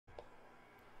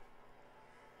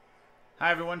Hi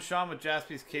everyone, Sean with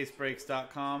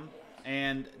JaspysCaseBreaks.com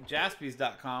and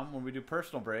Jaspys.com when we do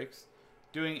personal breaks.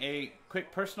 Doing a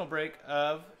quick personal break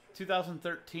of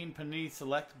 2013 Panini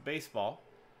Select Baseball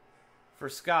for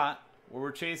Scott, where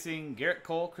we're chasing Garrett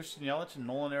Cole, Christian Yelich, and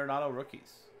Nolan Arenado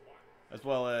rookies, as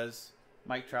well as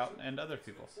Mike Trout and other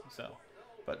people.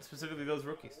 But specifically those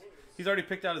rookies. He's already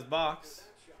picked out his box,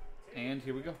 and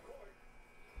here we go.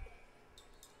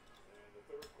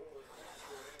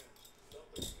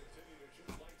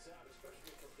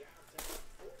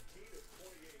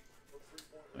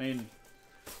 I mean,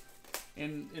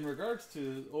 in regards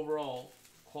to overall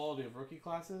quality of rookie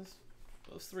classes,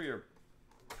 those three are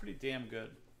pretty damn good.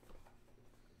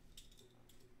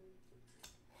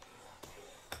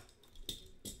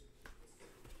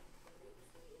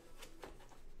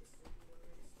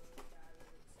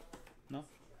 No?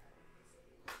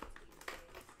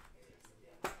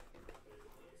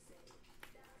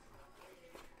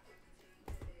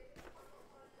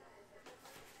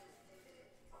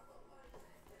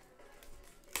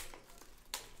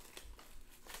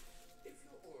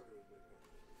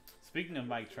 Speaking of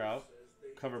Mike Trout,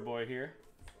 cover boy here.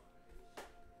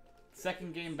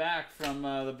 Second game back from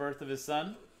the birth of his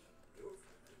son.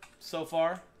 So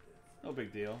far, no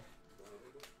big deal.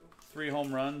 3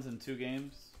 home runs in 2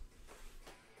 games.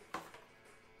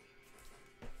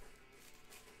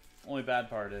 Only bad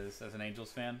part is, as an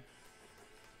Angels fan,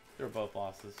 they were both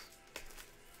losses.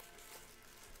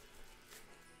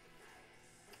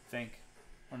 I think.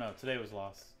 Or no, today was a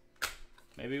loss.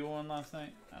 Maybe we won last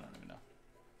night? I don't even know.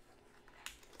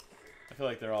 I feel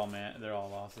like they're all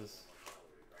losses.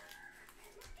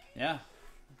 Yeah.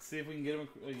 Let's see if we can get him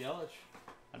a Yelich.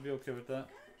 I'd be okay with that.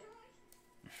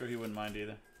 I'm sure he wouldn't mind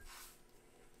either.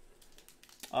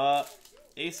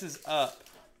 Aces up.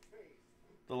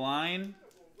 The line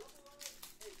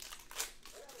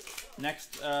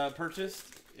next purchased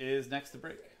is next to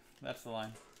break. That's the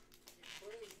line.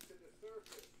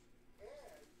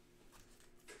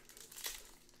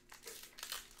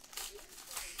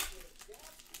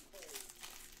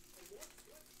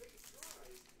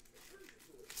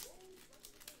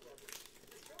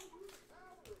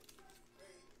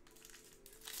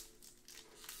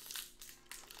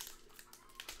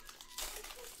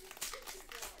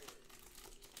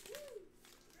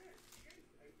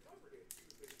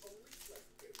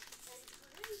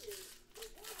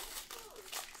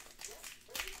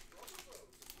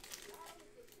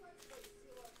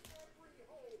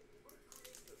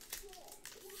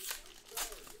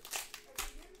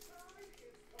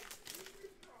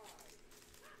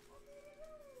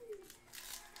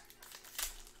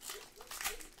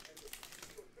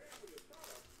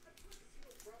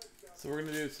 So we're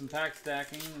going to do some pack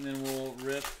stacking, and then we'll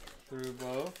rip through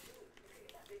both.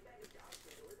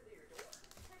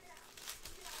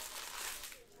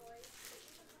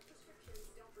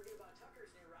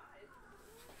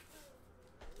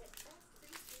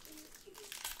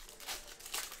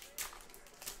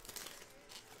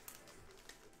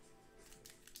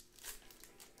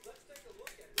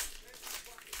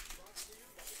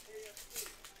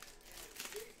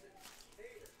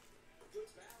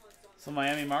 So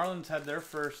Miami Marlins had their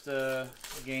first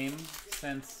game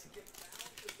since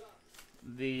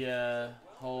the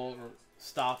whole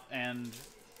stop and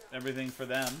everything for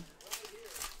them.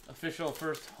 Official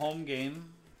first home game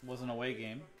was an away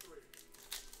game,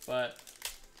 but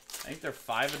I think they're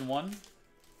 5-1.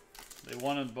 They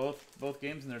won in both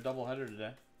games in their doubleheader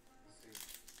today.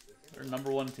 They're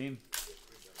 #1 team.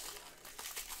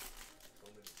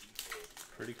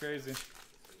 Pretty crazy.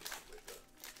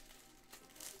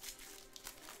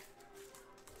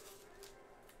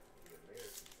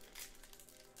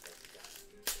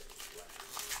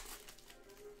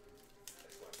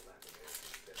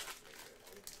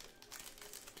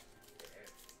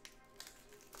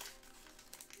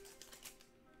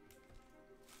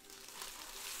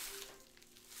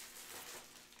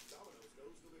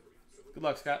 Good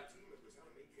luck, Scott.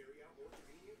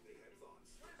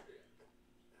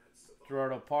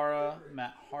 Gerardo Parra,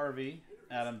 Matt Harvey,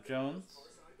 Adam Jones,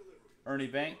 Ernie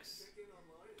Banks,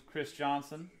 Chris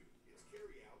Johnson,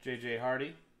 J.J.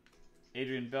 Hardy,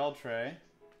 Adrian Beltre,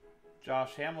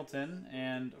 Josh Hamilton,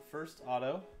 and first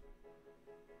auto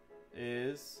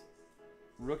is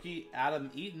rookie Adam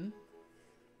Eaton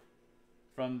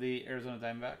from the Arizona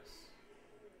Diamondbacks.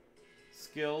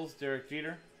 Skills, Derek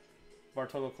Jeter,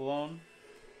 Bartolo Colon,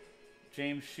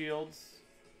 James Shields,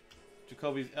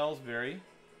 Jacoby Ellsbury,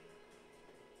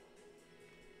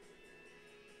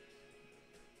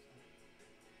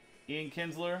 Ian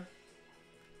Kinsler,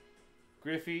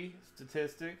 Griffey,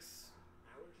 Statistics,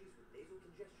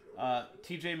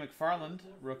 TJ McFarland,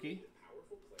 rookie,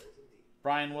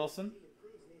 Brian Wilson,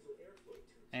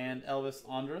 and Elvis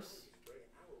Andrus.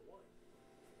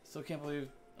 Still can't believe...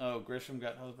 Oh, Grisham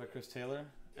got hosed by Chris Taylor.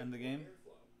 End the game.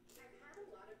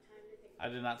 I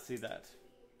did not see that.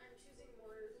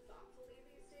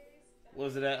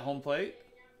 Was it at home plate,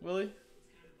 Willie?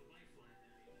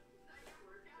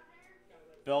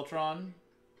 Beltran,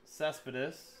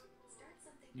 Cespedes,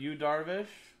 Yu Darvish,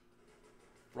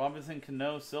 Robinson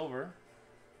Cano Silver,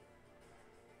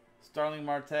 Starling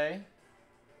Marte,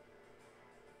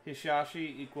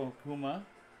 Hishashi Iwakuma,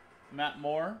 Matt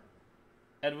Moore,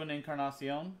 Edwin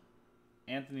Encarnacion,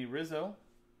 Anthony Rizzo,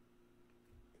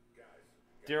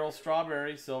 Darryl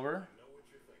Strawberry Silver,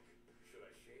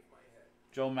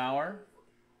 Joe Mauer,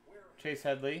 Chase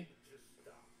Headley,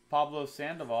 Pablo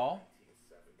Sandoval,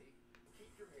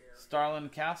 Starlin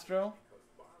Castro,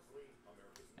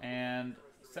 and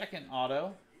second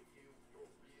auto,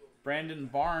 Brandon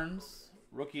Barnes,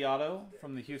 rookie auto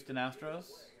from the Houston Astros,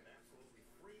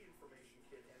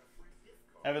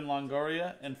 Evan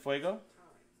Longoria and Fuego,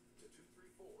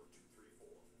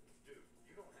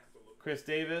 Chris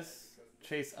Davis,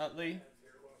 Chase Utley,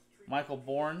 Michael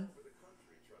Bourne,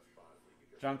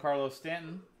 Giancarlo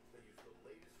Stanton,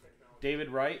 David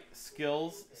Wright,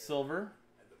 Skills, Silver,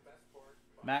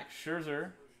 Max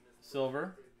Scherzer,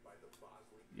 Silver,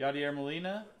 Yadier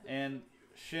Molina, and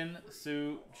Shin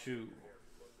Soo Choo.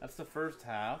 That's the first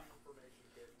half.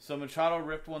 So Machado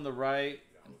ripped one to right.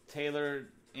 Taylor,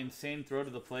 insane throw to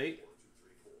the plate.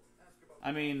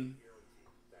 I mean,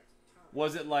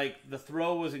 was it like the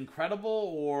throw was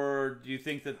incredible, or do you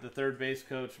think that the third base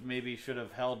coach maybe should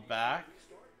have held back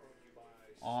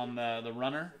on the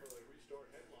runner?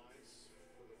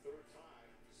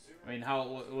 I mean,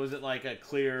 how was it, like a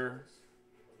clear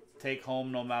take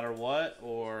home no matter what,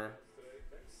 or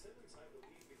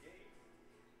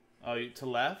to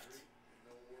left?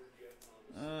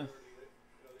 That's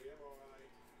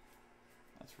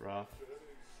rough.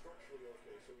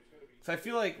 So I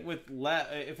feel like with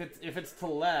if it's to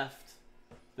left,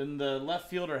 then the left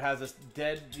fielder has this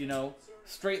dead,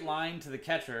 straight line to the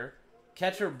catcher.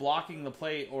 Catcher blocking the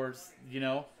plate, or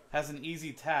has an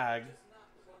easy tag.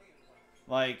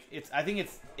 Like I think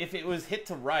if it was hit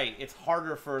to right, it's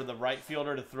harder for the right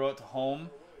fielder to throw it to home,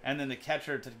 and then the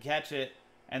catcher to catch it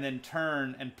and then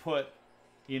turn and put,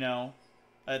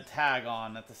 a tag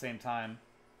on at the same time.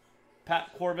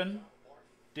 Pat Corbin,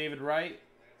 David Wright,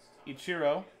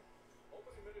 Ichiro,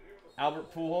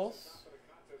 Albert Pujols,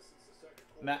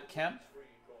 Matt Kemp,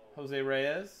 Jose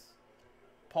Reyes,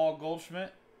 Paul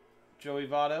Goldschmidt, Joey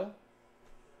Votto,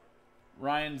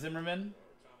 Ryan Zimmerman,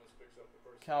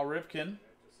 Cal Ripken,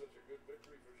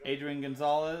 Adrian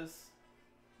Gonzalez,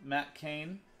 Matt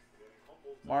Cain,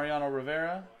 Mariano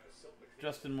Rivera,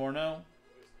 Justin Morneau,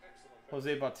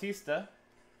 Jose Bautista.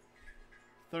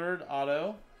 Third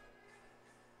auto,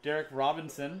 Derek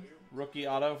Robinson, rookie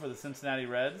auto for the Cincinnati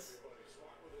Reds.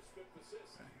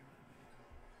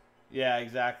 Yeah,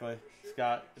 exactly,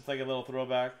 Scott. It's like a little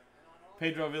throwback.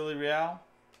 Pedro Villarreal,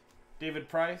 David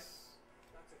Price,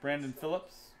 Brandon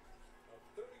Phillips.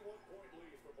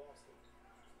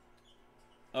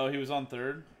 Oh, he was on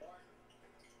third.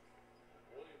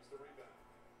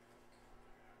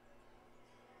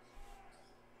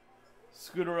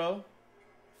 Scudero,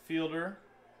 Fielder,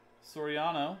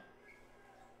 Soriano,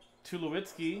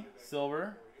 Tulowitzki,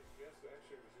 Silver,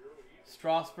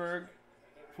 Strasburg,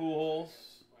 Pujols,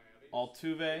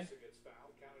 Altuve,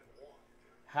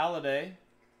 Halladay.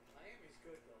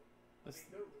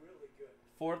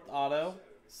 Fourth auto,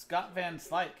 Scott Van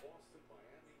Slyke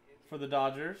for the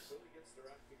Dodgers.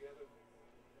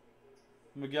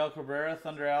 Miguel Cabrera,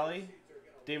 Thunder Alley,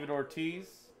 David Ortiz,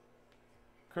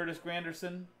 Curtis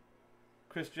Granderson,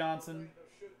 Chris Johnson,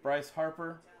 Bryce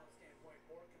Harper,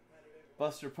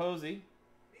 Buster Posey,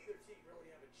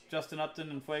 Justin Upton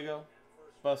and Fuego,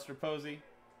 Buster Posey,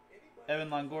 Evan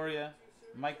Longoria,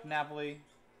 Mike Napoli,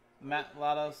 Matt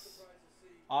Latos,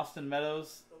 Austin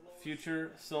Meadows,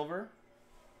 Future, Silver,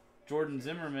 Jordan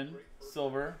Zimmerman,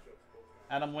 Silver,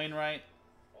 Adam Wainwright,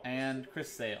 and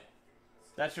Chris Sale.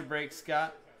 That's your break,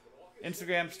 Scott.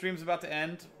 Instagram stream's about to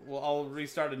end. I'll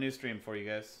restart a new stream for you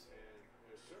guys.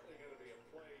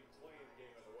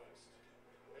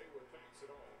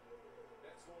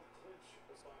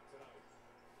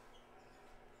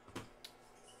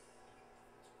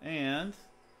 And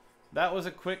that was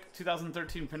a quick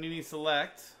 2013 Panini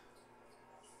Select.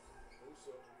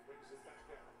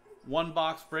 One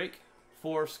box break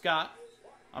for Scott.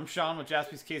 I'm Sean with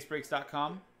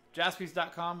JaspysCaseBreaks.com.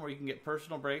 Jaspys.com, where you can get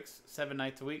personal breaks 7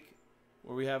 nights a week,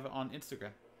 where we have it on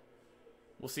Instagram.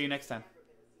 We'll see you next time.